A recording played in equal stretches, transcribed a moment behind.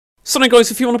So now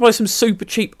guys, if you want to buy some super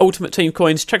cheap Ultimate Team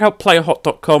coins, check out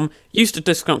playerhot.com, use the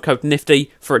discount code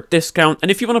NIFTY for a discount,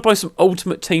 and if you want to buy some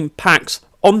Ultimate Team packs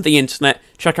on the internet,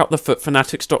 check out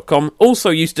thefootfanatics.com, also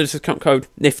use the discount code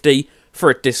NIFTY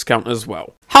for a discount as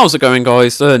well. How's it going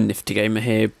guys, the Nifty Gamer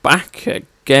here, back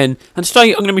again, and today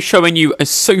I'm going to be showing you a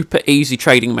super easy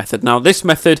trading method. Now this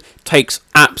method takes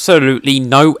absolutely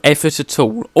no effort at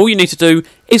all you need to do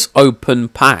is open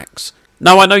packs.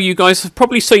 Now, I know you guys have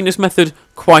probably seen this method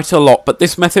quite a lot, but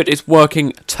this method is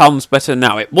working tons better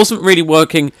now. It wasn't really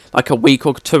working like a week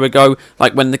or two ago.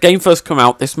 Like when the game first came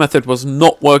out, this method was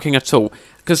not working at all.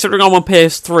 Considering I'm on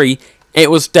PS3,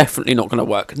 it was definitely not going to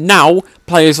work. Now,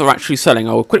 players are actually selling.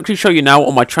 I will quickly show you now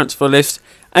on my transfer list.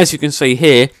 As you can see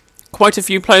here, quite a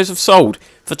few players have sold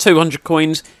for 200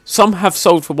 coins. Some have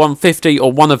sold for 150,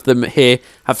 or one of them here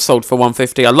have sold for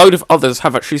 150. A load of others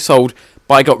have actually sold,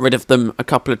 but I got rid of them a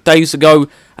couple of days ago,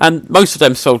 and most of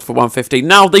them sold for 150.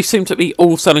 Now they seem to be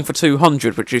all selling for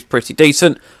 200, which is pretty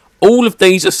decent. All of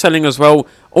these are selling as well.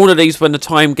 All of these, when the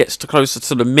time gets to closer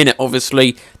to the minute,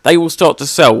 obviously, they will start to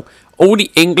sell. All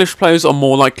the English players are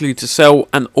more likely to sell,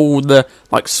 and all the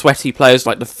like sweaty players,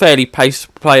 like the fairly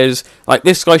paced players, like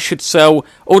this guy should sell.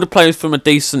 All the players from a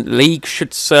decent league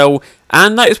should sell,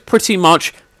 and that is pretty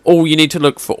much all you need to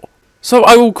look for. So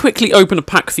I will quickly open a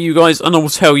pack for you guys, and I will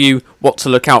tell you what to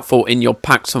look out for in your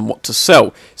packs and what to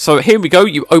sell. So here we go,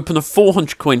 you open a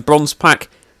 400 coin bronze pack,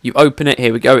 you open it,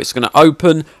 here we go, it's going to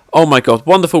open. Oh my god,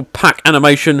 wonderful pack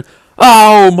animation.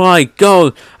 Oh my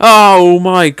god,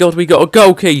 we got a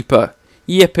goalkeeper.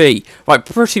 Yippee. Right,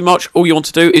 pretty much all you want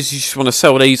to do is you just want to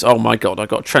sell these. Oh my god, I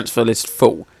got a transfer list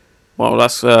full. Well,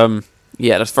 that's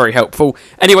yeah, that's very helpful.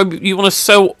 Anyway, you want to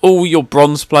sell all your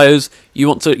bronze players.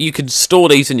 You can store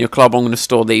these in your club. I'm going to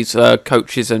store these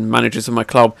coaches and managers in my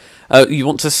club. You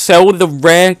want to sell the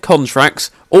rare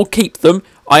contracts or keep them.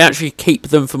 I actually keep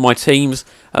them for my teams.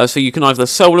 So you can either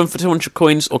sell them for 200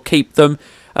 coins or keep them.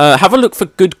 Have a look for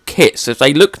good kits. If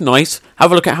they look nice,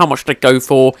 have a look at how much they go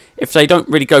for. If they don't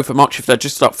really go for much, if they're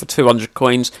just up for 200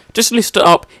 coins, just list it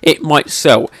up. It might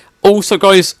sell. Also,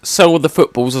 guys, sell the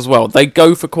footballs as well. They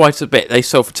go for quite a bit. They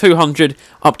sell for 200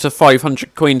 up to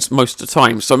 500 coins most of the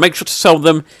time. So make sure to sell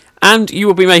them, and you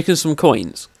will be making some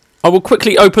coins. I will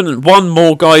quickly open one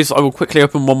more, guys. I will quickly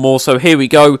open one more. So here we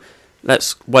go.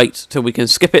 Let's wait till we can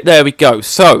skip it. There we go.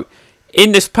 So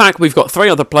in this pack, we've got 3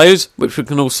 other players, which we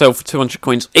can all sell for 200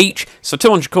 coins each. So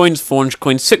 200 coins, 400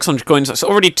 coins, 600 coins. That's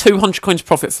already 200 coins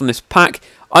profit from this pack.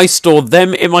 I store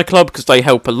them in my club because they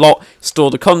help a lot.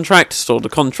 Store the contract.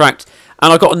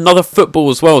 And I got another football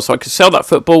as well, so I could sell that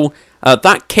football.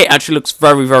 That kit actually looks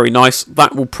very, very nice.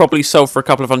 That will probably sell for a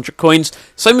couple of hundred coins.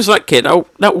 Same as that kit.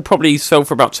 That will probably sell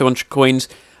for about 200 coins.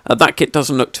 That kit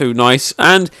doesn't look too nice.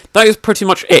 And that is pretty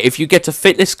much it. If you get a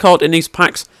fitness card in these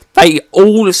packs, they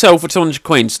all sell for 200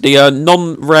 coins. The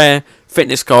non-rare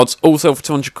fitness cards all sell for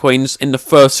 200 coins in the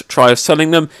first try of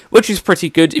selling them, which is pretty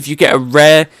good. If you get a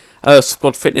rare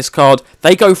squad fitness card,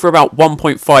 they go for about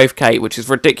 1.5k, which is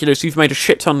ridiculous. You've made a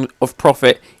shit ton of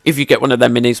profit if you get one of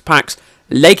them in these packs.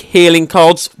 Leg healing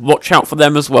cards, watch out for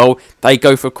them as well. They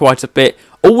go for quite a bit.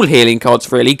 All healing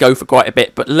cards really go for quite a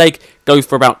bit, but leg goes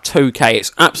for about 2k.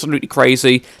 It's absolutely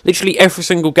crazy. Literally every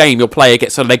single game your player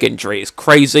gets a leg injury. It's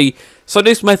crazy. So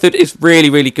this method is really,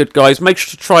 really good, guys. Make sure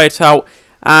to try it out,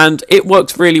 and it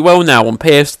works really well now on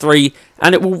PS3,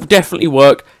 and it will definitely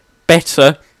work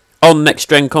better on next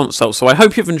gen console. So I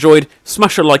hope you've enjoyed.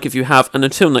 Smash a like if you have, and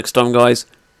until next time, guys,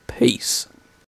 peace.